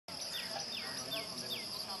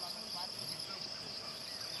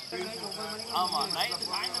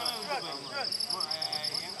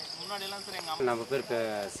நம்ம பேர்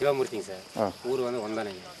சிவமூர்த்திங்க சார். ஊர் வந்து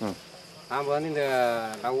ஒந்தானைங்க. நாம் வந்து இந்த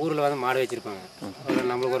ஊரில் வந்து மாடு வச்சுருப்பாங்க.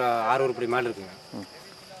 நம்மளுக்கு ஒரு 6 உருப்படி மாடு இருக்குங்க.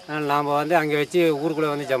 அதனால் நாம் வந்து அங்கே வச்சு ஊருக்குள்ளே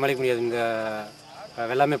வந்து சமாளிக்க முடியாது இந்த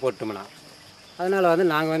வெள்ளாமே போட்டோம்னா. அதனால் வந்து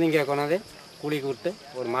நாங்கள் வந்து இங்கே கொண்டாந்து கூலிக்கு விட்டு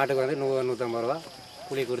ஒரு மாட்டுக்கு வந்து 100-150 ரூபா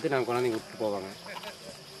கூலிக்கு கொடுத்து நாங்கள் கொண்டாந்து விட்டு போவாங்க.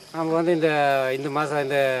 நம்ம வந்து இந்த மாதம்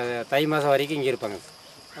இந்த தை மாதம் வரைக்கும் இங்கே இருப்பாங்க.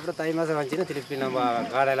 அப்புறம் தை மாதம் வந்துச்சுன்னா திருப்பி நம்ம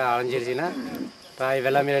காலையில் அலைஞ்சிருச்சுன்னா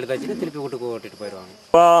வெள்ளாமே எடுத்தாச்சுன்னா திருப்பி வீட்டுக்கு ஓட்டிட்டு போயிடுவாங்க.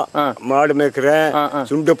 மாடு மேய்க்கிறேன்,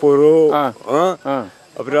 சுண்ட போகிறோம்,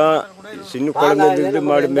 அப்புறம் சின்ன குழந்தைலேருந்து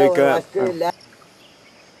மாடு மேய்க்க.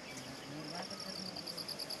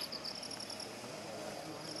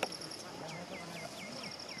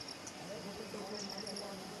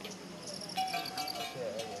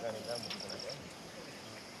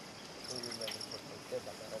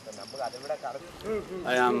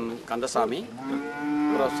 I am Kandasamy,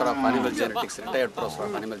 Professor of Animal Genetics, retired Professor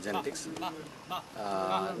of Animal Genetics.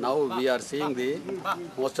 Now we are seeing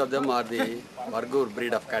most of them are the Bargur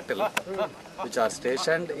breed of cattle, which are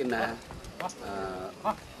stationed in a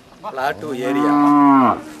plateau area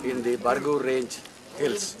in the Bargur range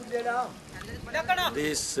hills.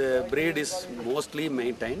 This breed is mostly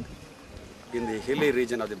maintained in the hilly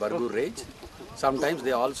region of the Bargur range. Sometimes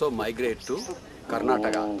they also migrate to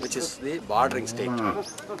Karnataka, which is the bordering state,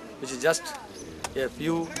 which is just a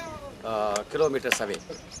few kilometers away.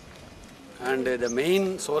 And the main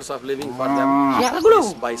source of living for them is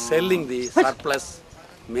by selling the surplus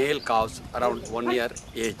male calves around 1 year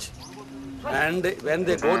age. And when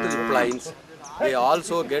they go to the plains, they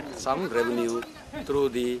also get some revenue through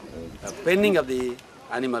the penning of the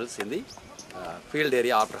animals in the field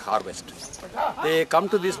area after harvest. They come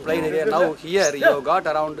to this plain area. Now here you have got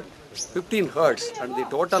around 15 herds, and the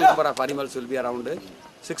total number of animals will be around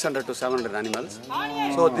 600 to 700 animals.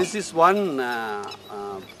 So this is one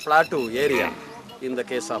plateau area in the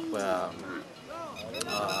case of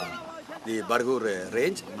the Bargur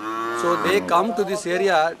range. So they come to this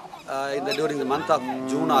area during the month of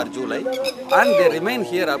June or July, and they remain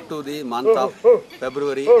here up to the month of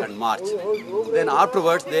February and March. Then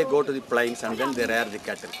afterwards they go to the plains and then they rear the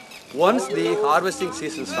cattle. Once the harvesting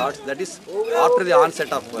season starts, that is after the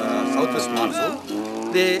onset of southwest monsoon,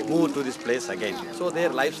 they move to this place again. So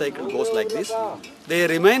their life cycle goes like this. They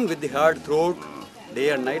remain with the herd throughout day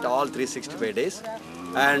and night, all 365 days.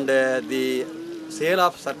 And the sale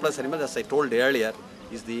of surplus animals, as I told earlier,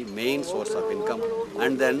 is the main source of income.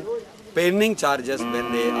 And then penning charges when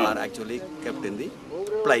they are actually kept in the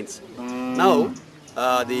plains. Now,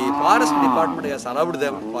 the forest department has allowed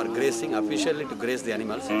them for grazing officially to graze the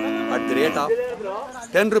animals at the rate of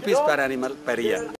 10 rupees per animal per year.